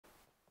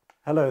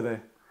Hello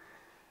there.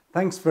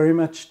 Thanks very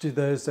much to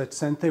those that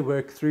sent their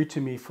work through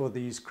to me for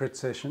these crit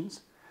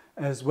sessions,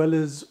 as well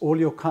as all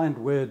your kind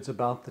words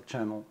about the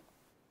channel.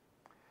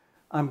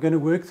 I'm going to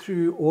work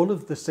through all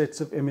of the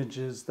sets of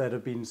images that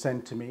have been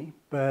sent to me,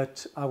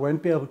 but I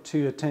won't be able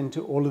to attend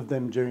to all of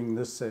them during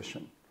this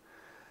session.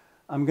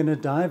 I'm going to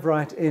dive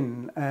right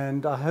in,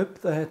 and I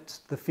hope that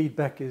the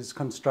feedback is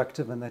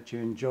constructive and that you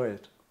enjoy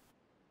it.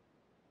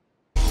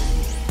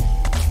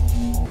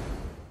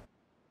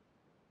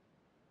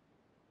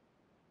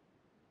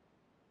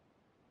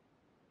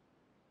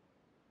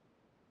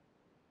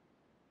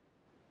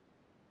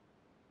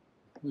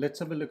 Let's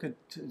have a look at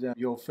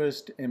your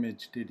first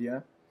image,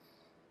 Didier.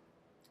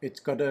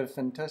 It's got a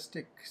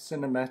fantastic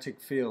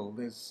cinematic feel.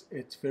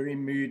 It's very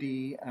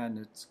moody and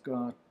it's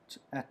got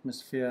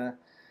atmosphere.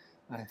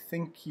 I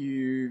think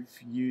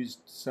you've used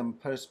some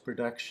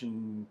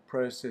post-production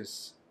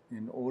process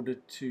in order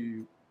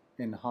to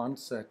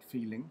enhance that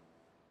feeling.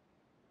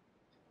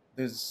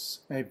 There's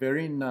a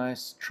very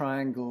nice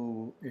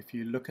triangle if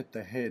you look at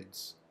the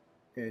heads.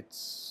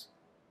 It's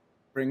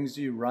brings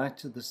you right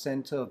to the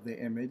center of the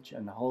image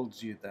and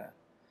holds you there.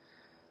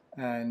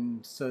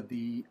 And so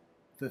the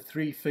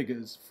three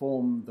figures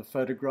form the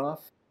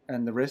photograph,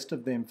 and the rest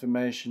of the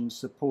information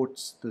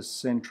supports the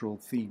central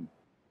theme.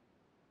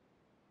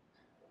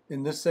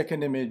 In this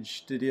second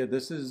image, Didier,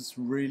 this is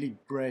really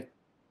great.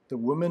 The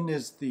woman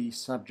is the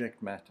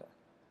subject matter.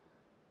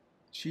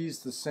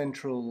 She's the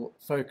central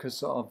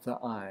focus of the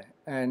eye,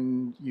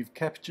 and you've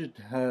captured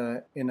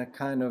her in a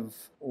kind of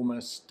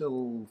almost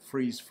still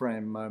freeze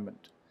frame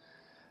moment.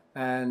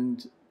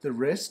 And the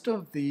rest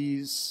of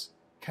these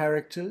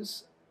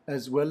characters,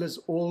 as well as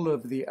all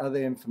of the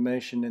other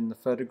information in the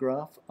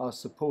photograph, are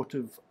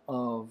supportive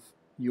of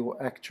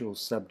your actual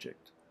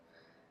subject.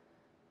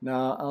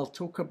 Now, I'll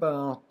talk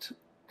about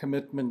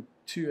commitment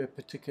to a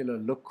particular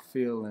look,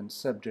 feel, and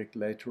subject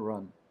later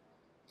on.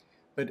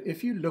 But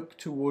if you look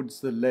towards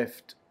the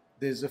left,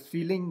 there's a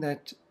feeling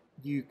that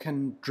you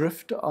can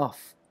drift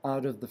off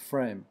out of the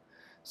frame.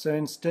 So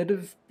instead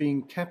of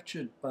being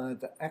captured by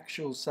the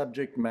actual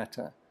subject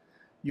matter,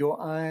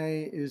 your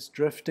eye is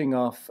drifting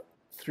off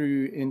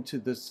through into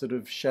this sort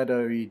of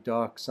shadowy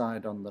dark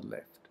side on the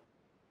left.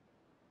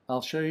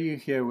 I'll show you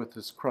here with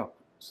this crop.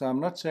 So I'm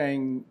not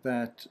saying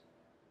that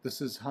this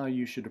is how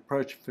you should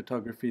approach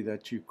photography,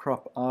 that you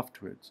crop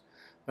afterwards,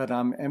 but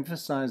I'm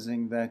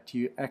emphasizing that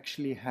you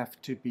actually have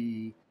to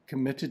be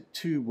committed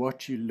to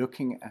what you're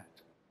looking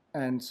at.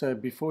 And so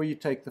before you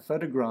take the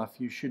photograph,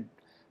 you should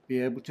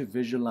be able to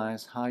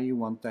visualize how you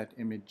want that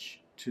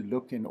image to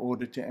look in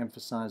order to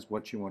emphasize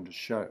what you want to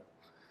show.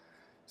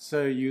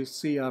 So you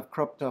see I've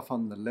cropped off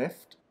on the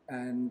left,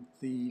 and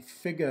the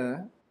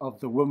figure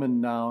of the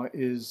woman now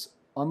is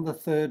on the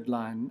third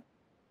line.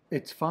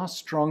 It's far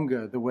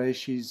stronger the way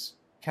she's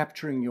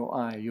capturing your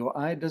eye. Your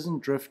eye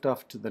doesn't drift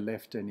off to the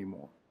left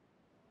anymore.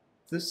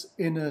 This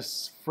inner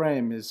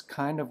frame is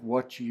kind of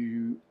what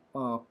you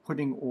are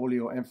putting all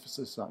your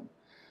emphasis on.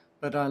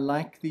 But I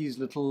like these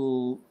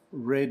little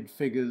red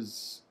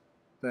figures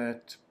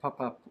that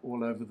pop up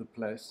all over the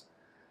place.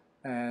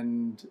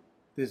 And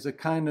there's a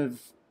kind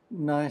of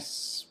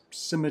nice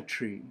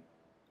symmetry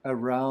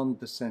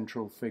around the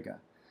central figure.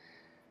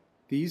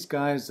 These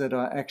guys that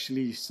are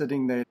actually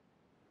sitting there,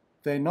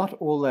 they're not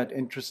all that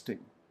interesting,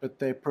 but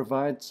they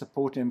provide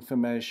support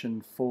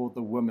information for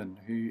the woman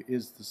who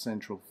is the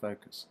central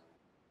focus.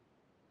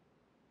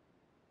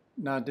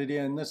 Now,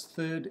 Didier, in this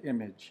third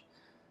image,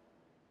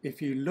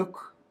 if you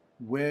look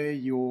where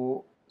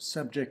your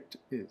subject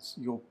is,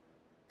 your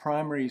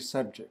primary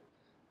subject,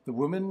 the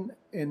woman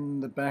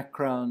in the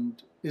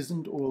background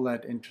isn't all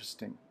that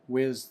interesting,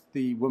 whereas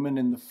the woman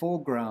in the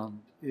foreground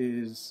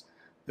is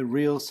the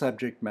real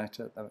subject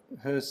matter.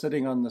 Her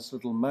sitting on this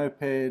little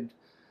moped,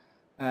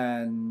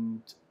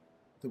 and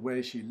the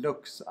way she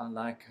looks, I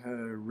like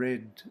her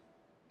red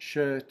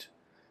shirt.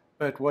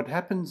 But what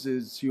happens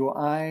is your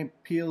eye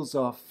peels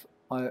off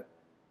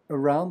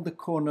around the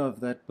corner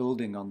of that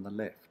building on the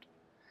left.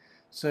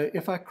 So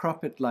if I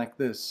crop it like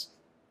this,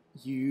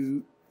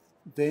 you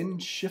then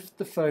shift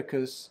the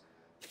focus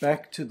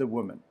back to the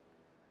woman.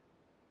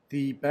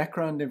 The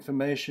background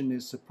information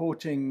is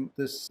supporting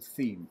this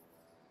theme.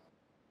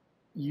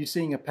 You're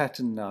seeing a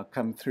pattern now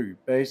come through.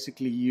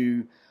 Basically,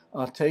 you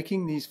are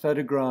taking these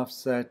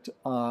photographs that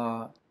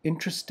are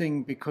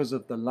interesting because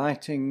of the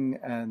lighting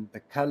and the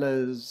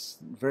colors,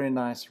 very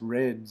nice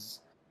reds.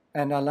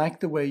 And I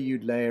like the way you're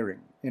layering.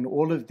 In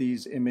all of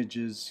these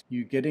images,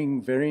 you're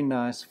getting very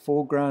nice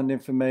foreground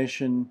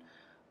information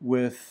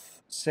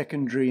with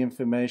secondary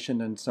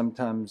information and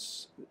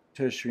sometimes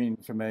tertiary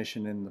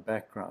information in the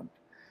background.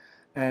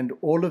 And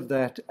all of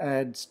that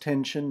adds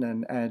tension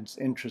and adds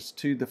interest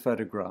to the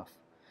photograph.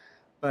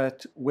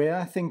 But where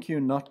I think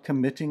you're not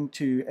committing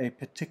to a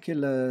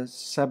particular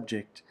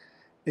subject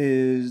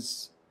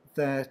is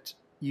that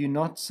you're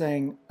not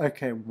saying,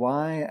 okay,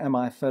 why am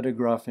I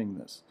photographing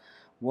this?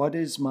 What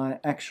is my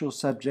actual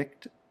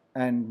subject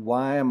and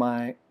why am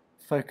I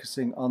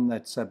focusing on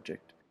that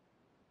subject?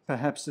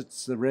 Perhaps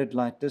it's the red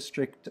light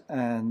district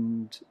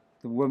and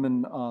the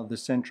women are the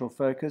central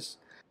focus.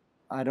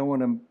 I don't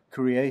want to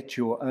create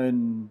your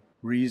own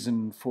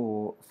reason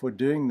for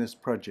doing this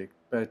project,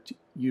 but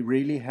you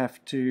really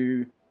have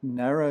to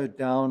narrow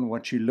down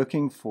what you're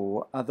looking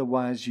for.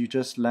 Otherwise, you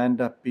just land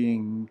up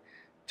being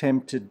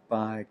tempted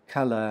by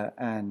color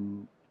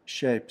and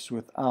shapes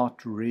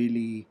without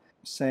really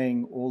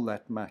saying all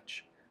that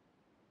much.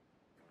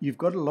 You've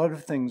got a lot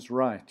of things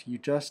right. You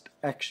just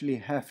actually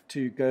have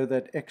to go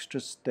that extra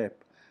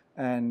step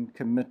and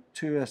commit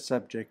to a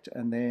subject,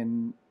 and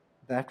then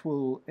that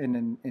will,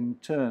 in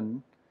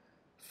turn,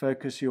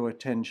 focus your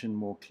attention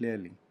more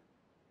clearly.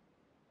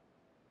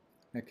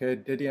 Okay,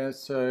 Didier,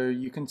 so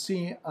you can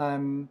see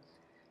I'm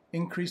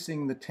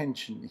increasing the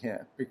tension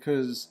here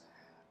because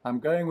I'm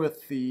going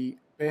with the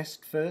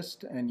best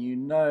first, and you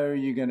know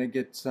you're going to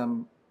get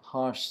some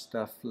harsh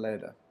stuff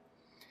later.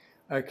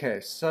 Okay,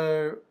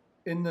 so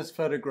in this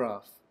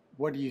photograph,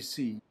 what do you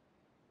see?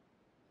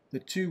 The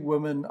two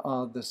women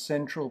are the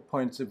central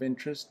points of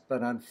interest,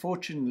 but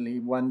unfortunately,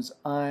 one's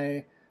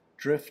eye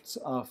drifts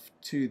off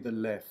to the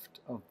left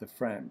of the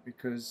frame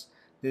because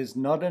there's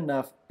not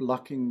enough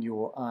blocking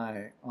your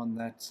eye on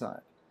that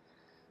side.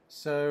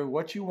 So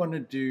what you want to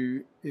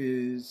do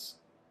is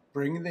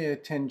bring the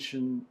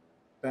attention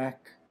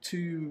back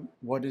to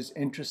what is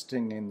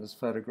interesting in this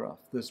photograph.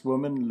 This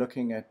woman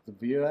looking at the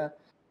viewer,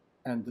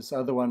 and this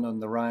other one on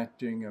the right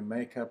doing her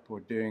makeup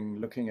or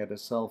looking at a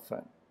cell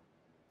phone.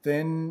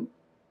 Then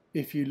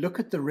if you look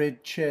at the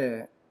red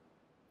chair,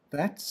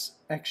 that's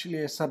actually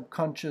a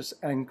subconscious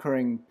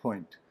anchoring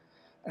point.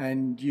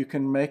 And you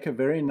can make a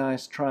very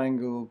nice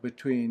triangle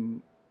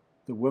between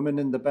the woman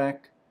in the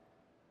back,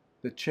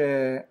 the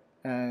chair,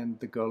 and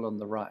the girl on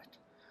the right.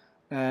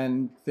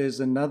 And there's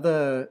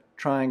another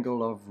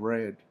triangle of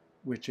red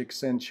which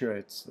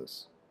accentuates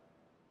this.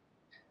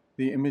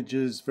 The image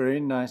is very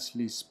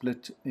nicely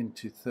split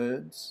into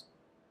thirds,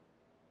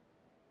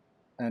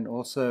 and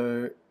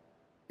also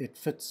it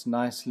fits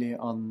nicely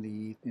on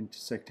the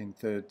intersecting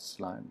thirds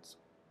lines.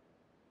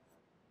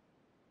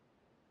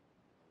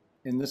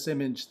 In this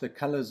image, the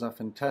colors are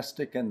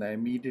fantastic and they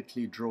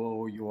immediately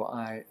draw your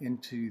eye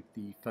into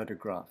the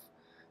photograph.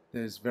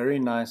 There's very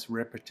nice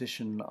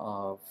repetition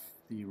of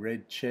the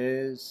red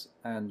chairs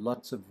and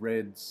lots of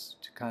reds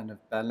to kind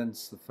of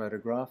balance the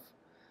photograph.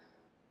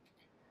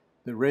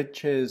 The red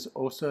chairs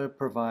also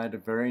provide a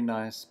very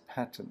nice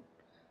pattern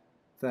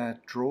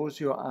that draws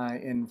your eye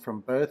in from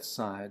both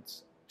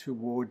sides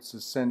towards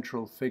the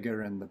central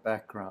figure in the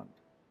background.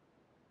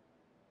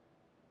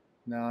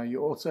 Now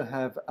you also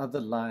have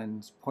other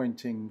lines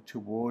pointing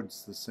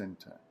towards the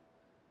center.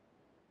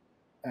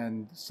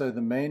 And so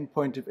the main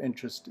point of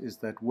interest is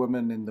that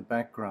woman in the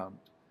background,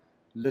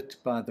 lit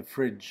by the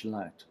fridge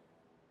light.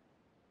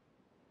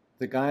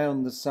 The guy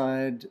on the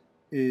side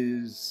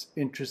is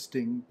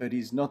interesting, but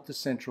he's not the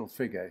central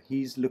figure.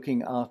 He's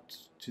looking out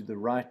to the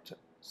right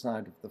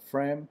side of the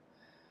frame,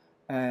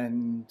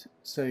 and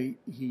so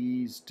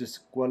he's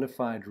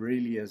disqualified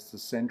really as the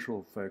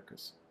central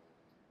focus.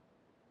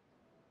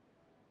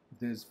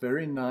 There's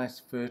very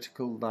nice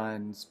vertical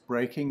lines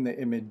breaking the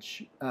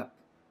image up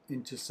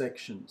into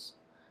sections,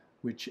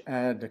 which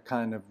add a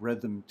kind of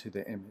rhythm to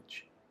the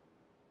image.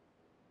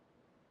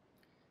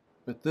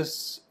 But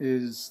this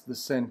is the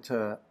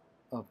center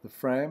of the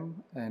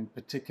frame, and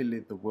particularly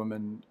the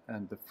woman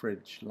and the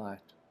fridge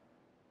light.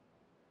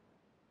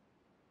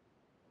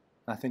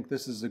 I think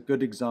this is a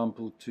good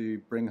example to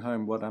bring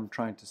home what I'm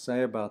trying to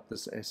say about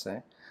this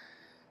essay.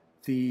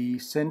 The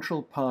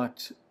central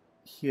part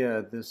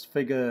here, this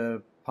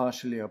figure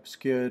partially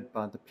obscured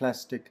by the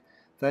plastic,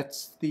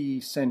 that's the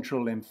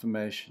central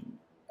information.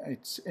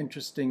 It's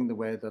interesting the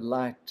way the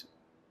light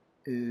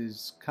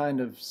is kind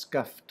of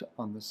scuffed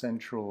on the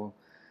central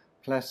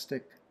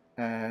plastic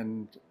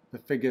and the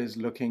figure is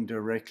looking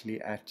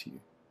directly at you.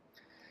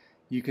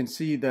 You can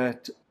see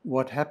that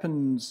what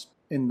happens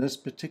in this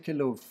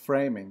particular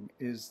framing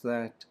is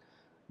that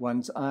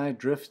one's eye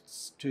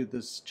drifts to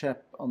this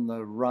chap on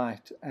the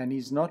right and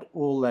he's not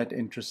all that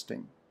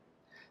interesting.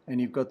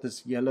 And you've got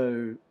this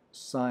yellow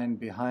sign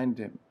behind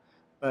him,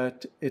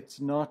 but it's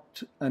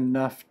not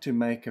enough to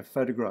make a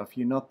photograph.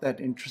 You're not that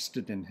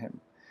interested in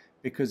him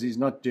because he's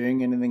not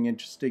doing anything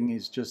interesting,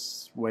 he's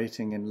just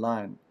waiting in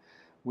line.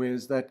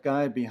 Whereas that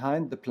guy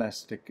behind the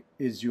plastic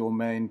is your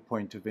main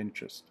point of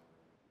interest.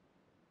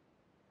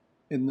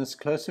 In this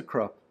closer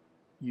crop,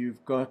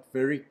 you've got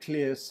very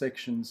clear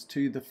sections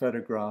to the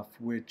photograph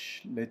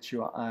which let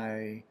your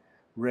eye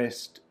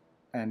rest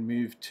and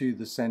move to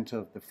the center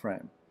of the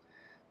frame.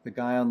 The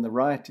guy on the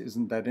right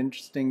isn't that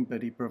interesting,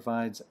 but he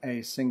provides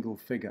a single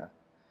figure.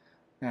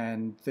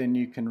 And then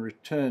you can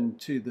return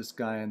to this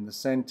guy in the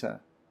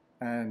center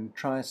and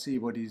try see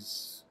what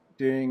he's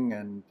doing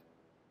and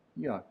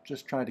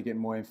just try to get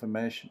more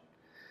information.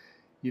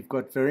 You've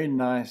got very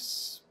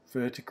nice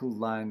vertical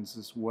lines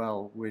as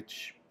well,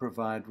 which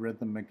provide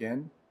rhythm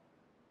again.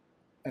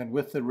 And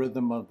with the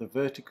rhythm of the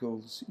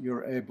verticals,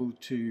 you're able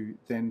to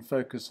then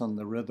focus on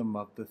the rhythm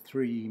of the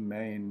three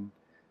main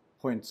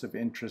points of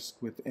interest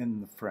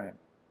within the frame.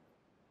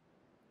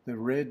 The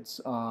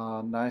reds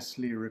are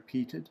nicely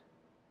repeated.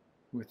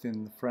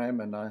 within the frame,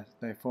 and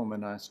they form a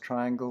nice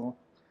triangle.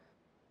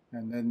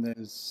 And then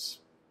there's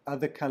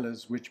other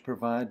colors which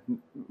provide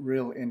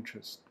real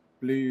interest.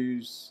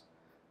 Blues,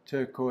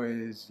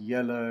 turquoise,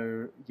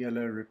 yellow,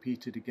 yellow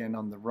repeated again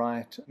on the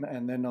right,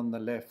 and then on the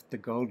left, the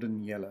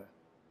golden yellow.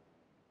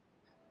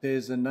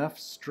 There's enough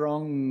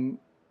strong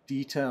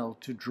detail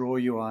to draw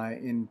your eye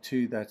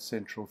into that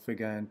central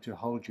figure and to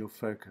hold your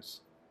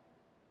focus.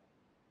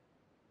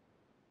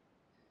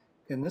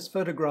 In this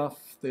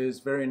photograph,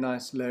 there's very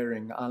nice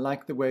layering. I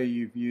like the way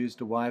you've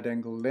used a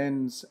wide-angle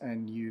lens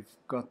and you've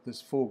got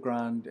this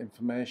foreground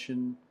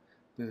information.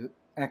 The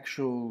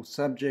actual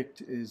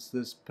subject is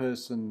this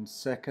person's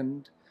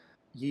second.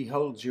 He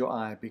holds your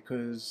eye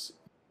because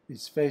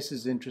his face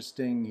is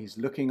interesting, he's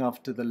looking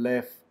off to the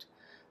left,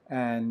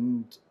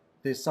 and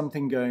there's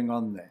something going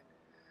on there.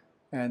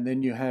 And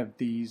then you have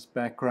these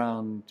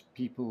background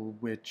people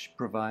which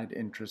provide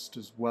interest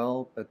as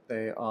well, but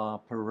they are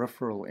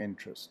peripheral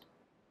interest.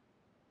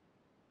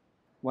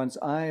 One's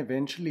eye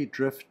eventually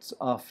drifts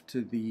off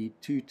to the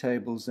two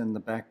tables in the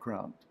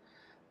background,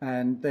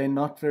 and they're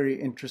not very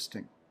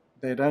interesting.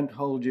 They don't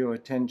hold your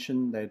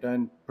attention, they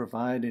don't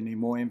provide any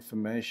more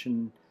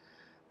information,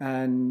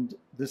 and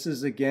this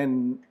is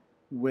again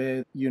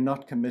where you're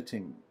not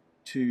committing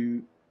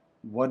to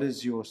what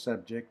is your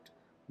subject,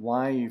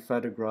 why are you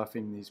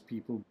photographing these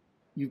people.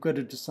 You've got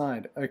to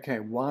decide, okay,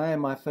 why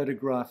am I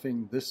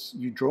photographing this?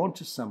 You're drawn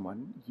to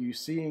someone, you're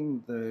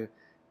seeing the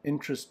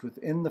interest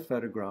within the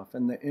photograph,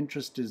 and the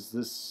interest is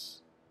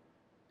this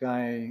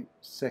guy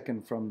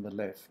second from the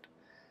left.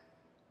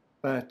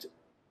 But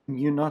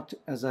you're not,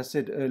 as I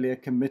said earlier,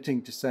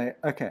 committing to say,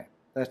 okay,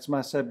 that's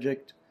my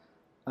subject,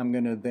 I'm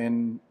going to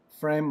then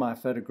frame my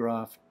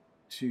photograph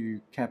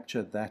to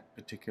capture that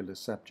particular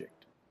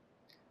subject.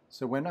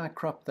 So when I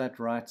crop that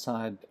right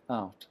side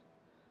out,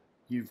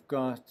 you've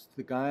got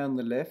the guy on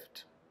the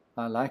left.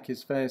 I like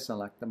his face, I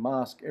like the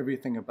mask,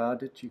 everything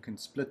about it. You can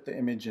split the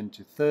image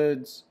into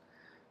thirds,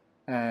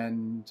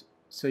 and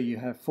so you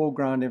have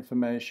foreground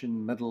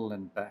information, middle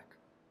and back.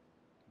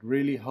 It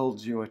really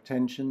holds your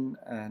attention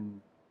and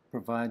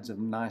provides a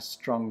nice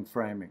strong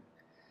framing.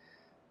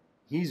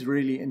 He's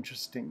really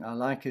interesting. I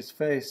like his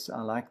face,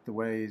 I like the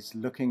way he's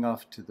looking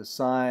off to the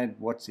side,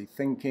 what's he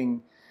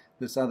thinking.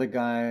 This other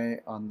guy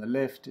on the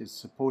left is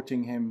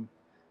supporting him,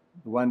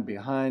 the one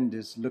behind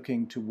is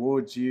looking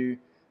towards you,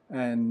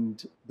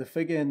 and the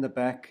figure in the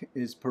back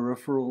is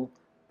peripheral,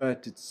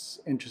 but it's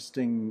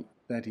interesting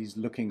that he's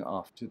looking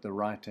off to the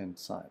right-hand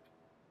side.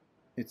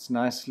 It's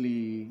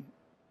nicely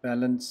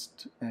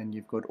balanced, and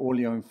you've got all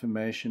your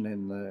information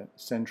in the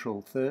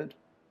central third.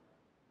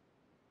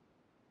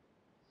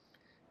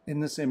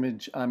 In this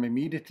image, I'm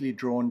immediately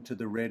drawn to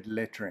the red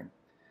lettering.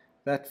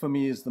 That for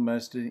me is the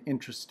most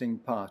interesting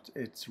part.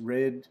 It's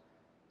red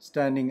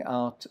standing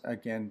out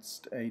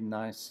against a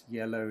nice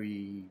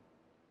yellowy,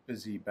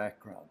 busy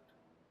background.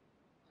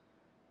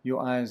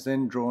 Your eye is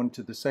then drawn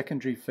to the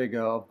secondary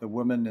figure of the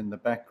woman in the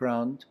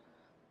background,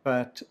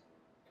 but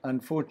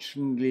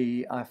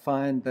unfortunately I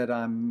find that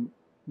I'm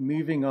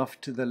moving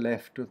off to the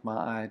left with my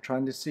eye,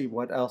 trying to see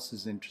what else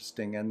is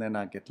interesting, and then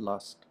I get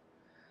lost.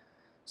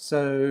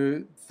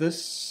 So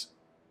this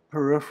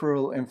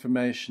peripheral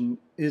information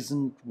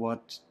isn't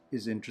what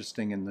is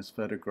interesting in this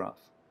photograph.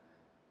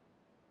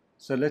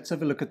 So let's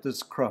have a look at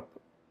this crop.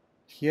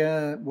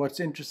 Here, what's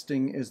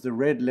interesting is the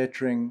red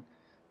lettering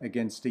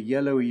against a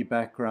yellowy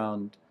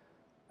background,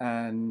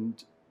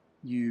 and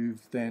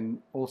you've then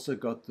also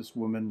got this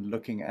woman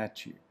looking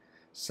at you.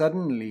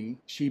 Suddenly,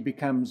 she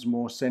becomes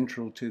more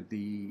central to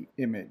the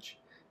image.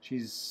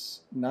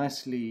 She's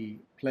nicely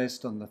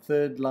placed on the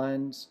third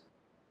lines.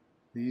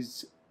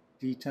 These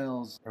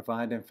details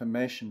provide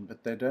information,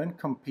 but they don't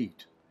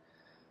compete.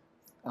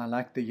 I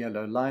like the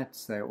yellow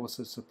lights, they're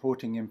also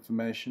supporting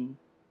information,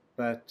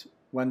 but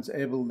one's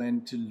able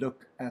then to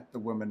look at the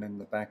woman in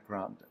the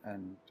background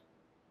and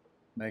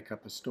make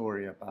up a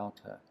story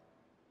about her.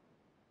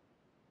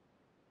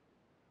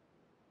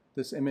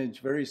 This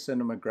image, very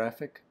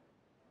cinematographic.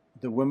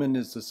 The woman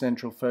is the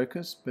central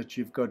focus, but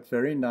you've got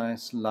very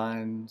nice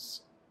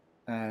lines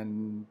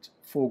and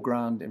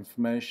foreground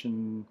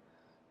information,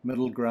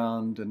 middle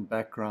ground and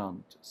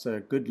background.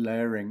 So good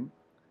layering,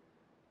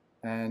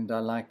 and I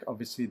like,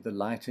 obviously, the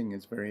lighting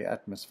is very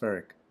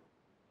atmospheric.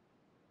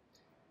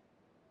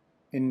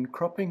 In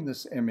cropping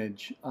this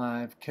image,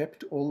 I've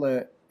kept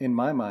in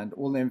my mind,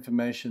 all the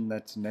information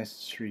that's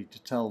necessary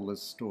to tell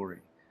this story.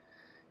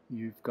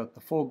 You've got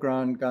the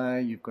foreground guy,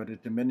 you've got a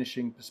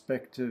diminishing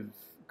perspective,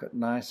 got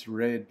nice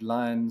red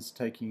lines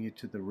taking you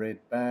to the red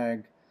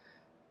bag,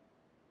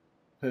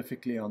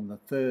 perfectly on the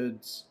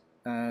thirds,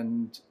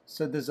 and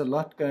so there's a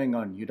lot going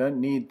on. You don't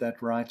need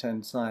that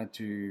right-hand side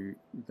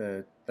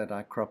that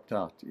I cropped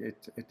out.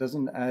 It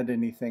doesn't add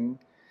anything,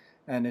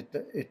 and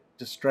it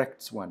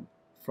distracts one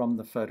from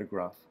the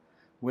photograph.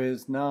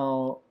 Whereas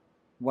now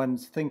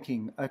one's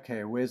thinking,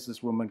 okay, where's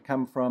this woman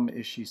come from?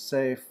 Is she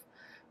safe?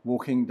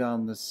 Walking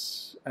down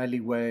this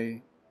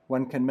alleyway,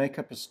 one can make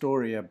up a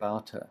story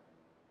about her.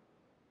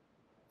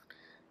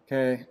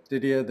 Okay,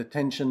 Didier, the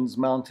tension's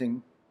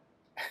mounting.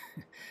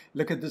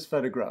 Look at this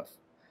photograph.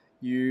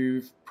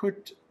 You've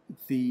put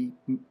the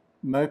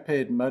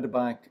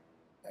motorbike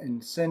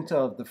in center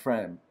of the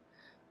frame,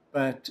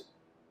 but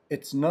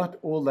it's not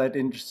all that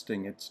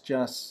interesting. It's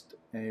just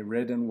a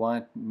red and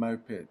white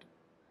moped.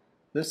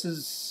 This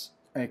is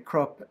a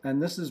crop,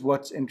 and this is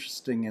what's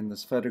interesting in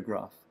this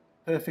photograph.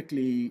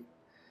 Perfectly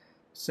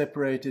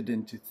separated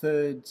into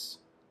thirds,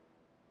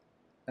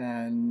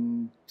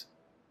 and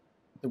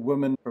the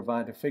women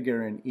provide a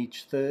figure in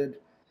each third.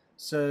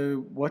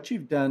 So what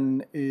you've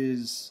done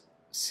is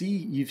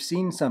you've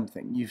seen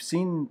something. You've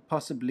seen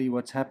possibly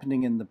what's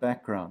happening in the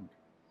background.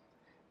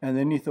 And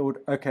then you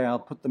thought, okay, I'll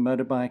put the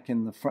motorbike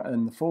in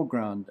the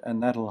foreground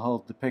and that'll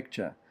hold the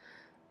picture.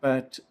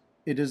 But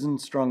it isn't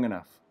strong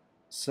enough.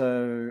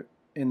 So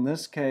in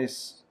this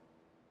case,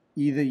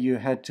 either you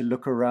had to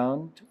look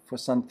around for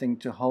something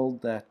to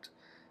hold that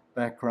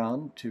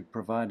background to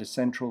provide a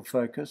central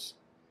focus,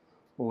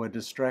 or a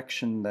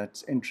distraction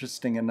that's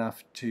interesting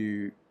enough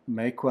to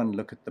make one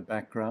look at the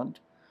background,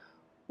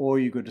 or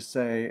you got to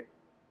say,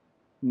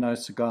 no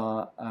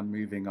cigar, I'm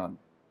moving on.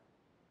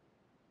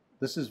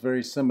 This is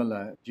very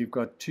similar. You've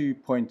got 2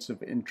 points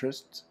of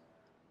interest,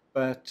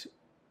 but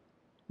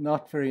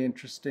not very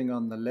interesting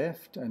on the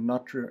left and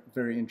not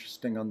very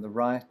interesting on the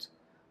right.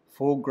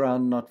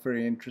 Foreground, not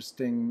very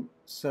interesting.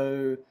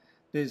 So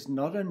there's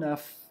not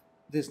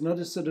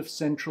a sort of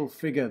central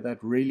figure that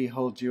really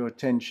holds your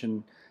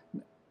attention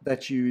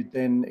that you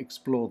then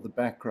explore the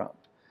background.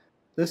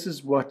 This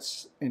is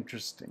what's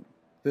interesting,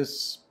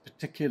 this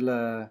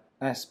particular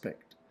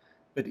aspect.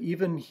 But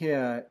even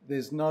here,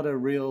 there's not a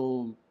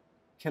real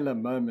killer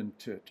moment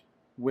to it.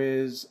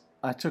 Whereas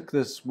I took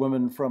this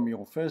woman from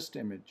your first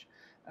image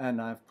and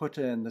I've put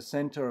her in the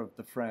center of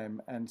the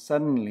frame, and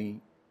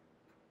suddenly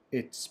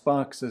it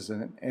sparks as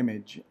an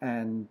image,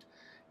 and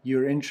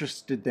you're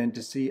interested then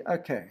to see,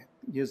 okay,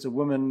 here's a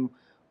woman,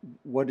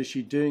 what is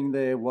she doing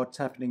there, what's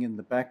happening in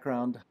the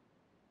background?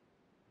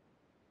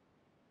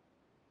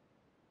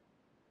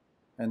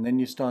 And then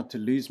you start to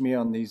lose me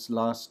on these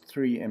last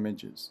 3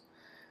 images.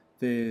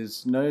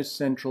 There's no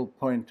central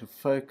point of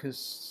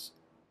focus.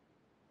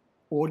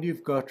 All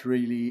you've got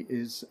really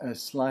is a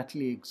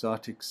slightly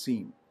exotic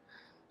scene.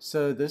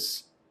 So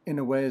this, in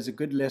a way, is a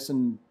good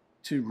lesson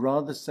to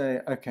rather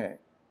say, okay,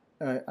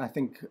 I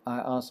think I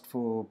asked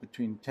for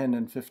between 10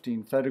 and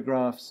 15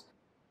 photographs.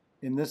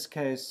 In this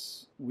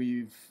case,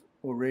 we've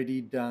already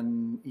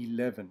done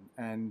 11,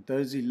 and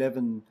those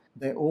 11,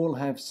 they all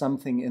have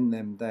something in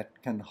them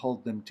that can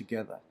hold them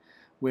together.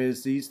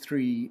 Whereas these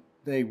 3,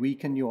 they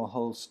weaken your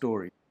whole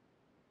story.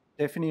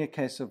 Definitely a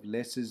case of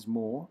less is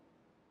more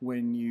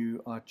when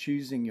you are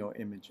choosing your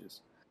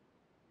images.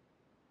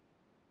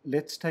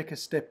 Let's take a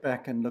step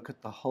back and look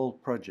at the whole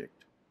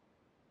project.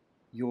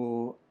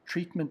 Your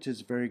treatment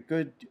is very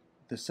good.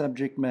 The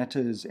subject matter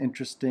is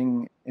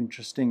interesting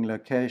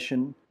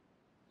location.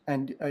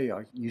 And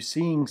you're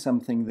seeing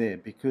something there,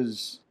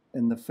 because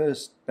in the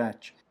first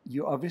batch,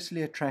 you're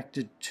obviously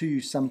attracted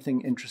to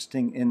something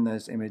interesting in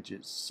those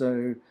images.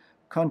 So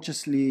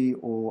consciously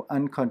or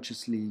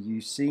unconsciously,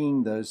 you're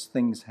seeing those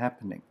things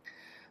happening.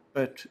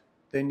 But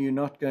then you're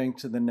not going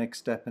to the next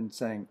step and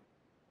saying,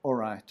 all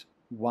right,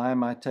 why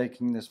am I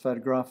taking this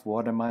photograph?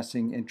 What am I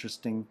seeing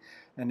interesting?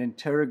 And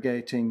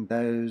interrogating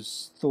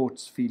those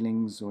thoughts,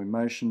 feelings, or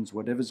emotions,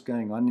 whatever's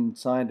going on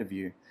inside of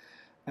you,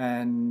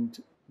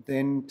 and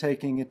then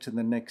taking it to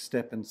the next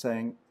step and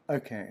saying,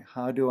 okay,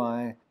 how do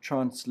I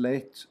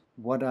translate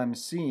what I'm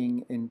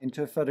seeing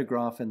into a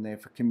photograph, and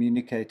therefore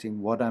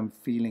communicating what I'm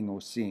feeling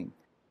or seeing?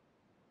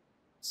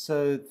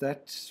 So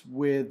that's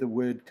where the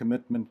word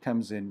commitment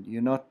comes in.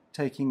 You're not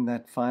taking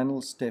that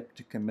final step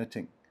to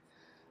committing.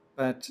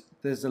 But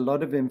there's a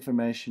lot of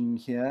information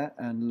here,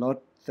 and a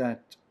lot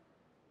that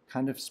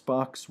kind of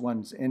sparks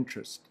one's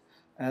interest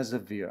as a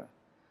viewer.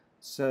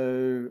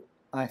 So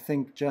I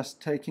think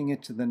just taking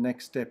it to the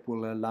next step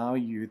will allow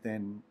you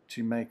then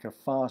to make a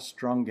far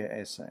stronger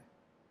essay.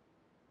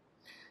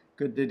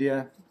 Good,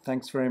 Didier.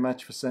 Thanks very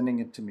much for sending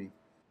it to me.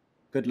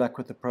 Good luck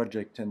with the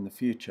project in the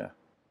future.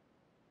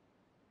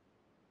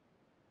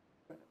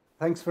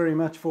 Thanks very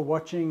much for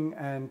watching,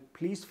 and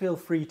please feel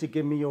free to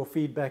give me your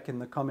feedback in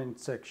the comment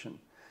section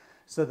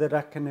so that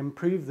I can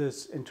improve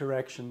this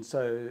interaction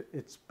so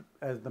it's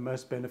the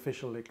most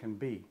beneficial it can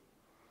be.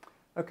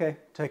 Okay,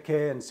 take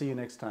care and see you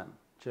next time.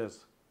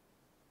 Cheers.